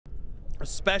A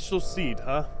special seed,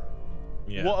 huh?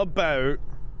 Yeah. What about...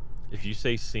 If you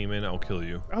say semen, I'll kill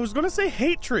you. I was gonna say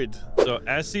hatred. So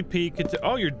SCP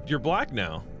oh, you're black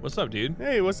now. What's up, dude?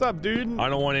 Hey, what's up, dude? I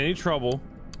don't want any trouble.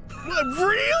 What,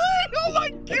 really? Oh my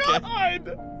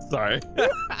god! Sorry. Oh,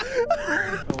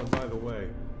 and by the way,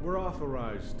 we're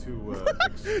authorized to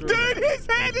dude, his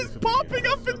head is popping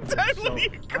up and down when he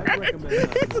cracks.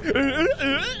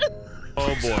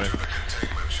 Oh boy.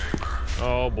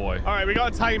 Oh boy. All right, we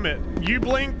gotta time it. You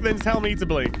blink, then tell me to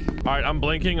blink. All right, I'm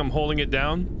blinking. I'm holding it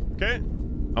down. Okay.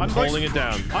 I'm holding it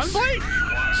down. Unblink!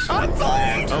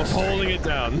 Unblink! I'm holding it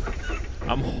down.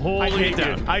 I'm holding it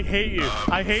down. I hate you.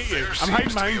 I hate you. I'm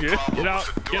hiding behind you. Get out.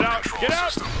 Get out. Get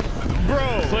out.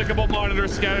 Bro. Clickable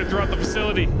monitors scattered throughout the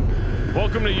facility.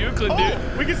 Welcome to Euclid, dude.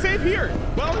 We can save here.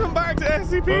 Welcome back to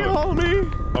SCP, homie.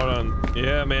 Hold on.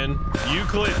 Yeah, man.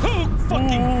 Euclid. Oh,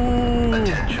 fucking.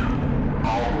 Attention.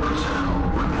 All personnel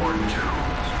report to.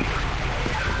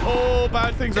 Oh,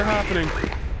 bad things are happening.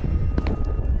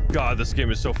 God, this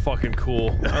game is so fucking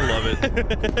cool. I love it.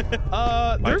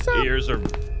 There's My ears are...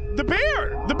 The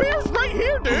bear! The bear's right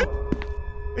here, dude!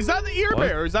 Is that the ear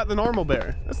bear or is that the normal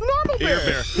bear? That's the normal bear. Ear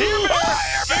bear. Ear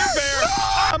bear! Ear bear!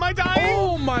 Am I dying?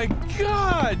 Oh my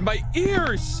god! My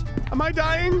ears! Am I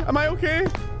dying? Am I okay?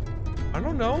 I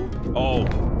don't know. Oh.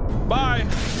 Bye.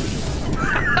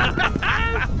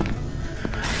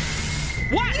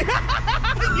 What?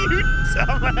 You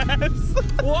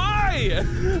dumbass. Why?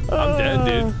 I'm dead,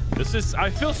 dude. This is... I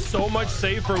feel so much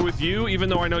safer with you, even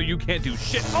though I know you can't do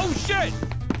shit. Oh, shit!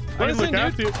 What is it,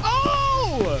 dude?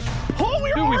 Oh! Oh,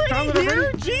 we're Dude, we found it here?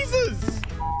 already? Jesus!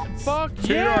 Fuck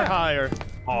 2 yeah! or higher.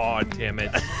 Oh, damn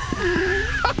it.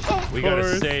 We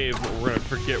gotta save. We're gonna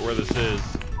forget where this is.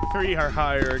 3 are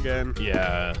higher again.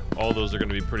 Yeah, all those are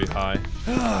gonna be pretty high.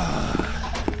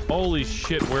 Holy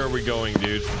shit, where are we going,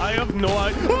 dude? I have no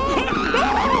idea.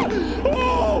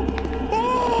 Oh!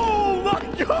 Oh my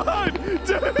god!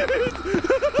 Dude!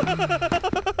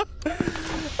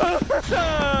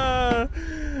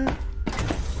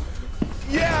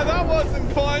 Yeah, that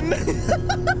wasn't fun.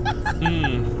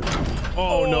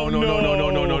 Oh, no.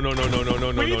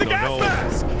 We need the gas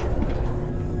mask.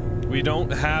 We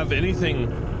don't have anything.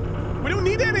 We don't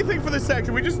need anything for this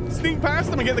section. We just sneak past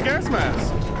them and get the gas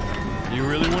mask. You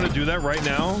really want to do that right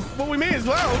now? Well, we may as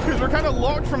well, because we're kind of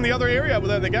locked from the other area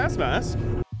without the gas mask.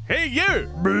 Hey, you!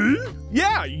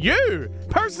 Yeah, you!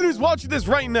 Person who's watching this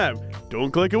right now,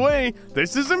 don't click away.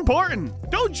 This is important.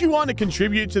 Don't you want to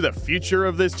contribute to the future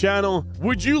of this channel?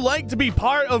 Would you like to be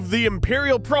part of the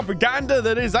imperial propaganda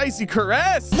that is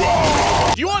IcyCaress?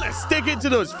 Do you want to stick it to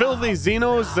those filthy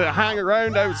Xenos that hang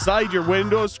around outside your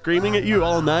window screaming at you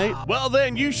all night? Well,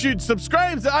 then you should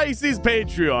subscribe to Icy's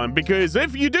Patreon, because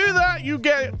if you do that, you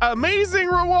get amazing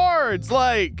rewards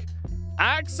like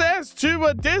access to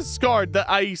a Discord that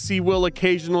Icy will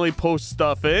occasionally post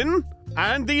stuff in,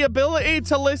 and the ability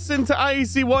to listen to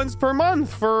Icy once per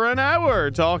month for an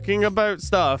hour talking about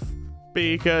stuff,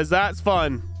 because that's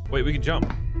fun. Wait, we can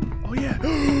jump. Oh yeah.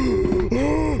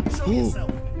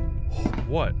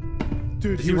 What?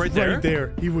 Dude, he was right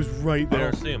there? He was right there.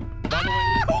 I don't see him. By the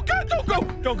way, oh god, don't go!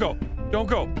 Don't go! Don't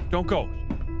go! Don't go!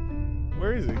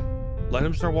 Where is he? Let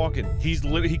him start walking. He's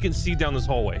literally, he can see down this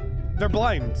hallway. They're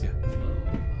blind. Yeah.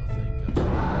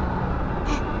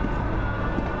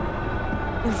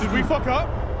 Did we fuck up?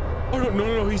 Oh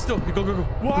no, he's still. Go.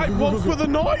 Why? What's with the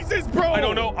noises, bro? I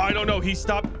don't know. He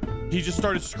stopped. He just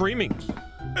started screaming.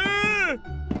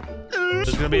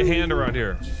 There's gonna be a hand around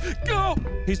here. Go!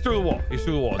 He's through the wall. It's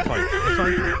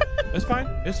fine.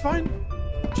 It's fine.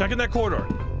 Check in that corridor.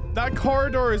 That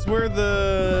corridor is where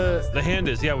the hand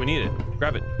is. Yeah, we need it.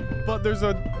 Grab it. But there's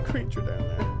a creature down there.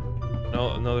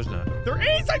 No, there's not. There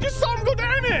is! I just saw him go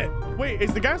down it! Wait,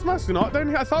 is the gas mask not down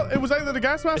here? I thought it was either the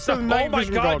gas mask or the night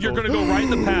vision Oh my god, goggles. you're gonna go right in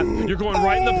the path. You're going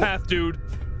right in the path, dude.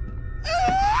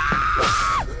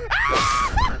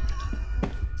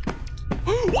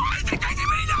 Why is it taking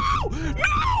me?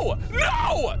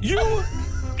 No! You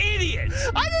idiot!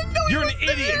 I didn't know You're an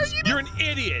idiot. You're an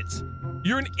idiot.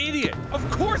 You're an idiot. Of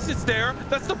course it's there.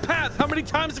 That's the path. How many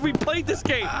times have we played this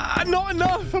game? Not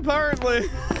enough, apparently.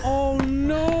 Oh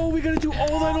no, we gotta do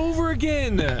all that over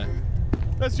again.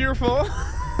 That's your fault.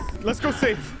 Let's go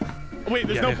save. Wait,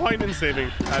 there's no point in saving,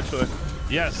 actually.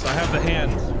 Yes, I have the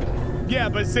hand. Yeah,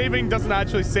 but saving doesn't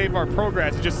actually save our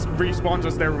progress. It just respawns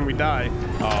us there when we die.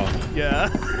 Oh. Yeah.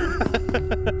 I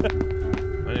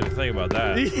didn't even think about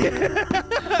that.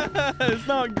 Yeah. It's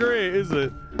not great, is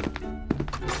it?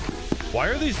 Why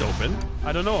are these open?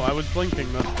 I don't know. I was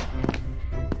blinking though.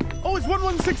 Oh, it's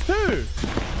 1162.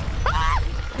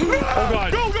 Oh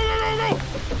god. Go.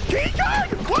 Key card!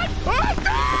 What?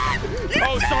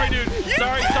 Oh, sorry, dude. You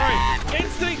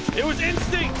It was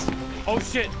instinct. Oh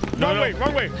shit. Wrong way,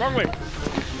 wrong way, wrong way.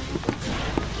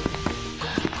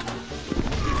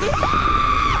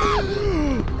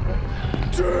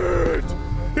 Dude!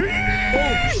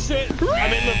 Oh shit!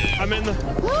 I'm in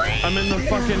the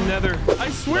fucking nether. I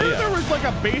swear there was like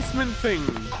a basement thing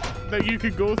that you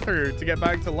could go through to get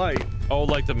back to light. Oh,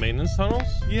 like the maintenance tunnels?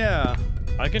 Yeah.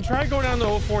 I can try go down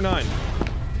to 049.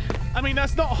 I mean,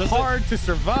 that's not hard to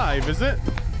survive, is it?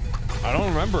 I don't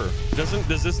remember.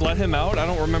 Does this let him out? I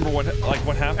don't remember what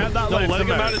happened. No, letting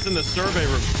him out is in the survey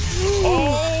room.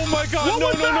 Oh my god!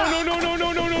 No!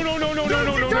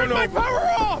 Dude, you turned my power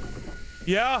off!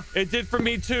 Yeah, it did for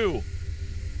me too.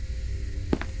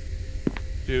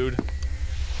 Dude.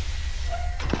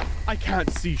 I can't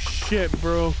see shit,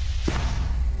 bro.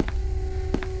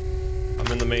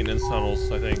 I'm in the maintenance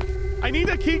tunnels, I think. I need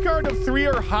a keycard of 3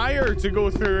 or higher to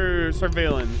go through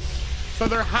surveillance. So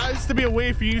there has to be a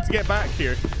way for you to get back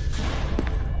here.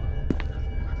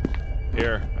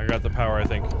 Here, I got the power, I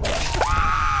think.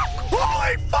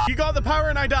 Holy fuck! You got the power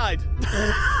and I died.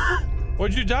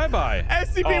 What'd you die by?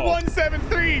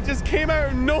 SCP-173 just came out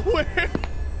of nowhere.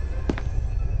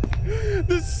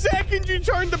 The second you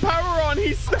turned the power on,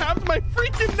 he snapped my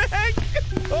freaking neck.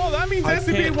 Oh, that means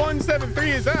SCP-173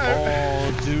 is out.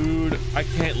 Oh, dude, I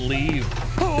can't leave.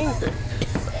 Oh.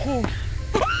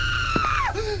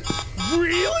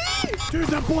 Really? Dude,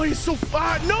 that boy is so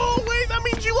fat. No, wait, that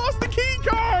means you lost the key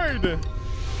card.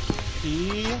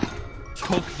 He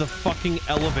took the fucking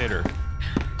elevator.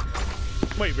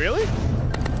 Wait, really?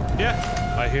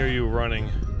 Yeah. I hear you running.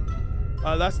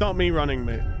 That's not me running,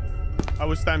 mate. I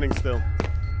was standing still.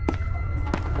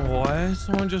 What?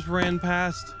 Someone just ran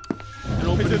past and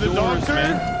opened Is it the doors, doctor?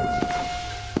 man.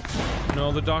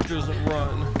 No, the doctor doesn't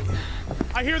run.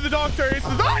 I hear the doctor. It's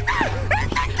the doctor!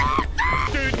 It's the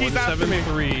doctor! Dude, he's after me.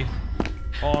 173.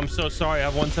 Oh, I'm so sorry. I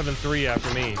have 173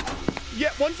 after me. Yeah,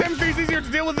 173 is easier to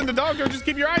deal with than the doctor. Just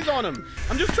keep your eyes on him.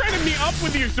 I'm just trying to meet up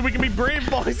with you so we can be brave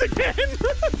boys again.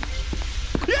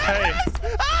 Yes! Hey.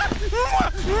 Ah!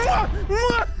 Mwah!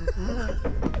 Mwah!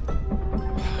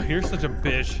 You're such a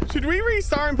bitch. Should we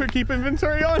restart and put keep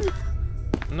inventory on?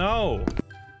 No.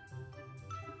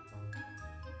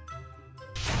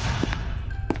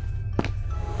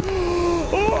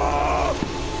 Oh!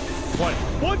 What?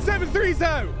 173's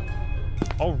out.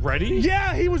 Already?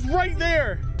 Yeah, he was right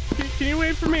there. Can you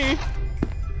wait for me?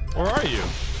 Where are you?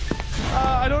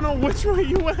 I don't know which way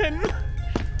you went.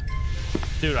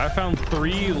 Dude, I found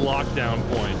 3 lockdown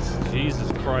points.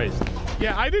 Jesus Christ.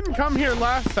 Yeah, I didn't come here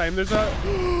last time. There's a...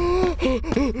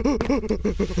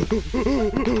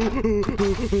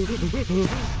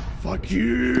 Fuck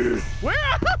you. Where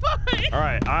am I? All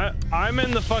right, I am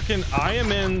in the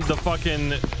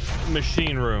fucking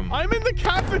machine room. I'm in the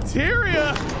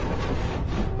cafeteria.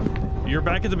 You're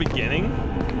back at the beginning?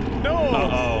 No.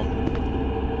 Uh-oh.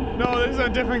 No, this is a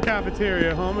different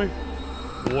cafeteria, homie.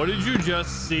 What did you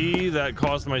just see that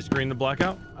caused my screen to black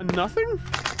out? Nothing?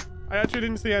 I actually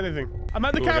didn't see anything. I'm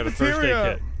at the Ooh, I got a first aid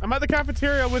cafeteria. kit. I'm at the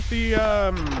cafeteria with the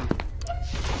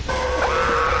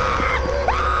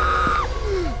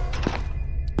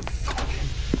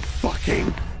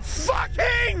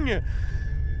Fucking!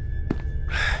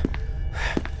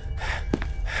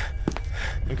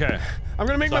 Okay. I'm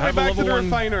gonna make So my I way have a back to the level 1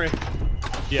 refinery.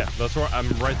 Yeah, that's where I'm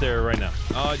right there right now.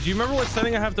 Do you remember what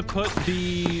setting I have to put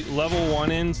the level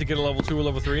 1 in to get a level 2 or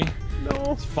level 3?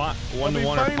 No. It's fine. 1 I'll to be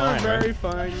 1 are fine or fine, very right?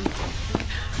 fine.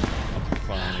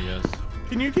 Fine, I guess.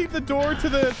 Can you keep the door to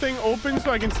the thing open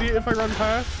so I can see it if I run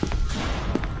past?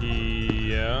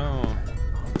 Yeah.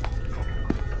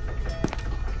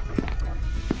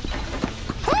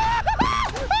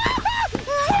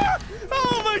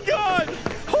 Oh my god!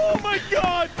 Oh my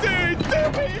god, dude!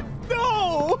 Dude!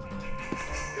 No!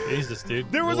 Jesus, dude.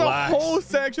 There was Relax. a whole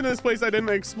section of this place I didn't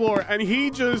explore, and he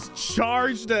just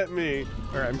charged at me.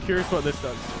 All right, I'm curious what this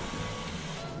does.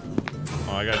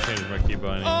 Oh, I gotta change my key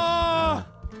binding.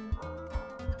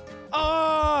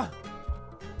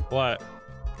 What?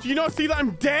 Do you not see that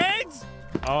I'm dead?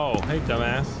 Oh, hey,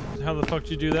 dumbass. How the fuck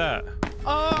did you do that?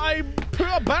 I put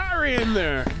a battery in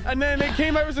there, and then it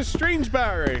came out as a strange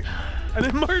battery, and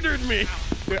it murdered me.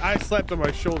 Dude, I slept on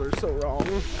my shoulder so wrong.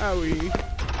 Owie.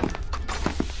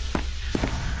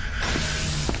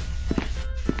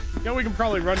 Yeah, we can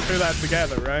probably run through that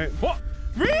together, right? What?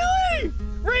 Really?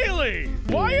 Really?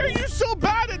 Why are you so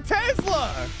bad at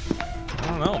Tesla? I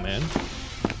don't know, man.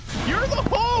 You're the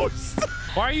host.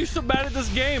 Why are you so bad at this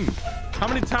game? How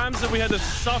many times have we had to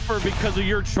suffer because of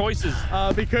your choices?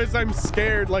 Because I'm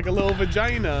scared like a little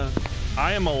vagina.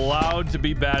 I am allowed to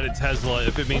be bad at Tesla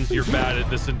if it means you're bad at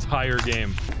this entire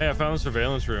game. Hey, I found the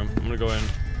surveillance room. I'm gonna go in.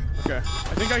 Okay.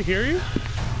 I think I hear you.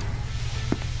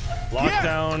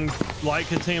 Lockdown, light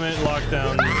containment,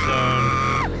 lockdown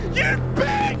zone. You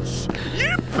bitch!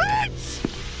 You bitch!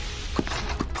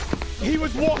 He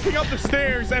was walking up the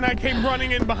stairs and I came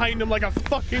running in behind him like a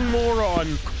fucking moron.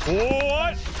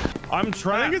 What? I'm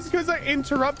trapped. I think it's because I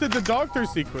interrupted the doctor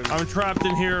sequence. I'm trapped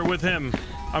in here with him.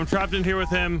 I'm trapped in here with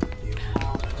him.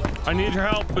 I need your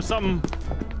help with something.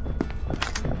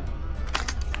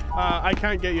 I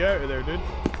can't get you out of there, dude.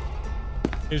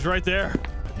 He's right there.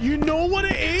 You know what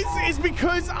it is? It's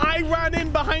because I ran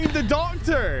in behind the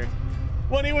doctor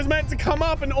when he was meant to come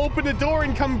up and open the door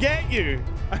and come get you.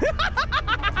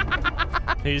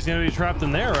 He's gonna be trapped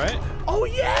in there, right? Oh,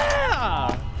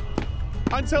 yeah!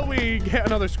 Until we get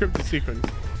another scripted sequence.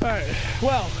 All right,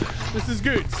 well, this is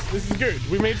good. This is good.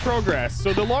 We made progress.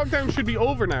 So the lockdown should be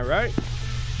over now, right?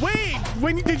 Wait,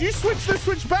 did you switch the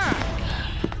switch back?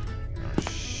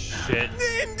 Shit.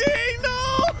 Indy,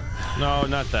 no! No,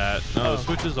 not that. No, the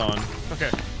switch is on. Okay.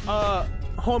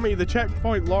 Homie, the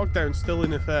checkpoint lockdown's still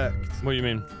in effect. What do you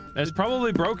mean? It's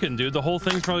probably broken, dude. The whole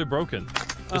thing's probably broken.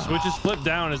 The switch is flipped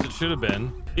down as it should have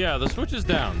been. Yeah, the switch is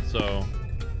down, so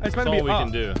It's that's meant to be all we up.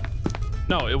 can do.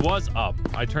 No, it was up.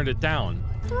 I turned it down.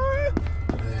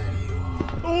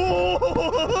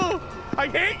 Oh, I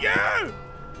hate you!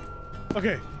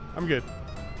 Okay, I'm good.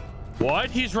 What?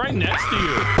 He's right next to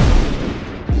you.